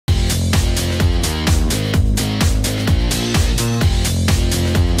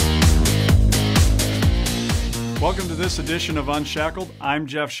this edition of Unshackled. I'm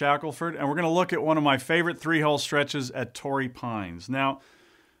Geoff Shackelford, and we're going to look at one of my favorite three-hole stretches at Torrey Pines. Now,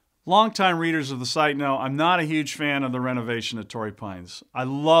 longtime readers of the site know I'm not a huge fan of the renovation at Torrey Pines. I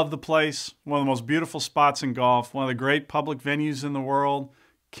love the place, one of the most beautiful spots in golf, one of the great public venues in the world.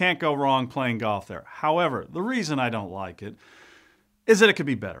 Can't go wrong playing golf there. However, the reason I don't like it is that it could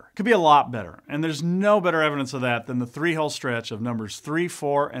be better. It could be a lot better, and there's no better evidence of that than the three-hole stretch of numbers 3,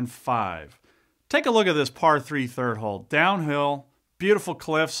 4, and 5. Take a look at this par 3 third hole. Downhill, beautiful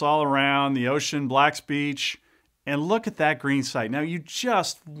cliffs all around, the ocean, Black's Beach, and look at that green site. Now you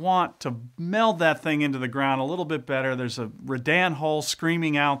just want to meld that thing into the ground a little bit better. There's a Redan hole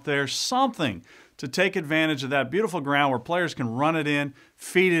screaming out there, something to take advantage of that beautiful ground where players can run it in,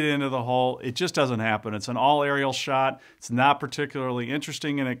 feed it into the hole. It just doesn't happen. It's an all-aerial shot. It's not particularly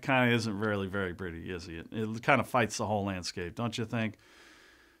interesting, and it kind of isn't really very pretty, is it? It kind of fights the whole landscape, don't you think?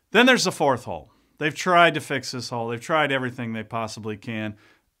 Then there's the fourth hole. They've tried to fix this hole. They've tried everything they possibly can.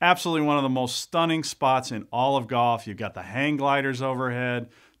 Absolutely one of the most stunning spots in all of golf. You've got the hang gliders overhead.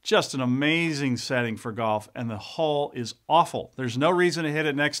 Just an amazing setting for golf, and the hole is awful. There's no reason to hit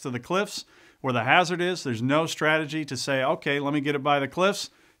it next to the cliffs where the hazard is. There's no strategy to say, okay, let me get it by the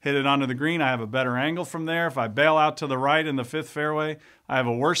cliffs, hit it onto the green. I have a better angle from there. If I bail out to the right in the fifth fairway, I have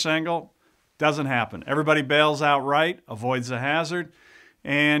a worse angle. Doesn't happen. Everybody bails out right, avoids the hazard,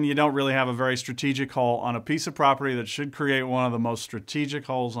 and you don't really have a very strategic hole on a piece of property that should create one of the most strategic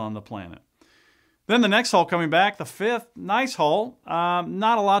holes on the planet. Then the next hole coming back, the fifth, nice hole.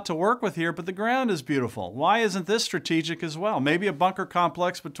 Not a lot to work with here, but the ground is beautiful. Why isn't this strategic as well? Maybe a bunker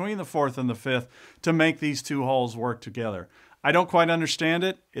complex between the fourth and the fifth to make these two holes work together. I don't quite understand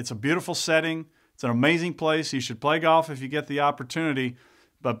it. It's a beautiful setting. It's an amazing place. You should play golf if you get the opportunity.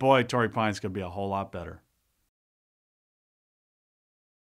 But boy, Torrey Pines could be a whole lot better.